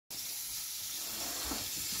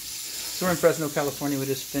So we're in Fresno, California. We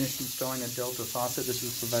just finished installing a Delta faucet. This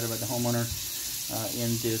was provided by the homeowner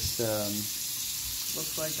in this,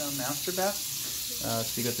 looks like a master bath.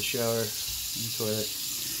 So you got the shower and toilet.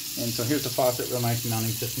 And so here's the faucet, real nice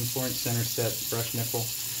mounting system, 4-inch center set, brush nipple.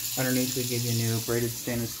 Underneath we give you new braided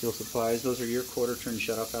stainless steel supplies. Those are your quarter-turn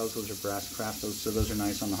shutoff valves. Those are brass craft. So those are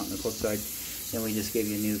nice on the hot and the cold side. Then we just gave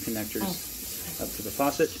you new connectors up to the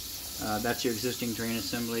faucet. That's your existing drain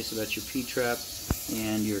assembly, so that's your P-trap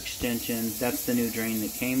and your extension. That's the new drain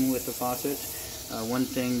that came with the faucet. One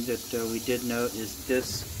thing that we did note is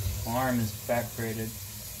this arm is back braided.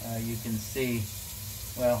 You can see,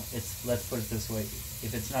 well, let's put it this way.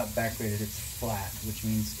 If it's not back braided, it's flat, which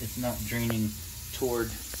means it's not draining toward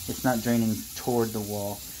the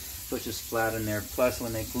wall, so it's just flat in there. Plus,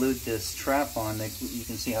 when they glued this trap on, you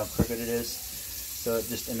can see how crooked it is. So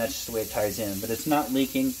and that's just the way it ties in. But it's not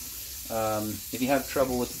leaking. If you have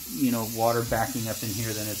trouble with water backing up in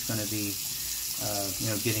here, then it's going to be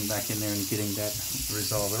getting back in there and getting that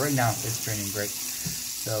resolved. But right now, it's draining great.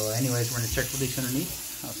 So anyways, we're going to check the leaks underneath.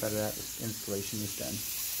 Outside of that, installation is done.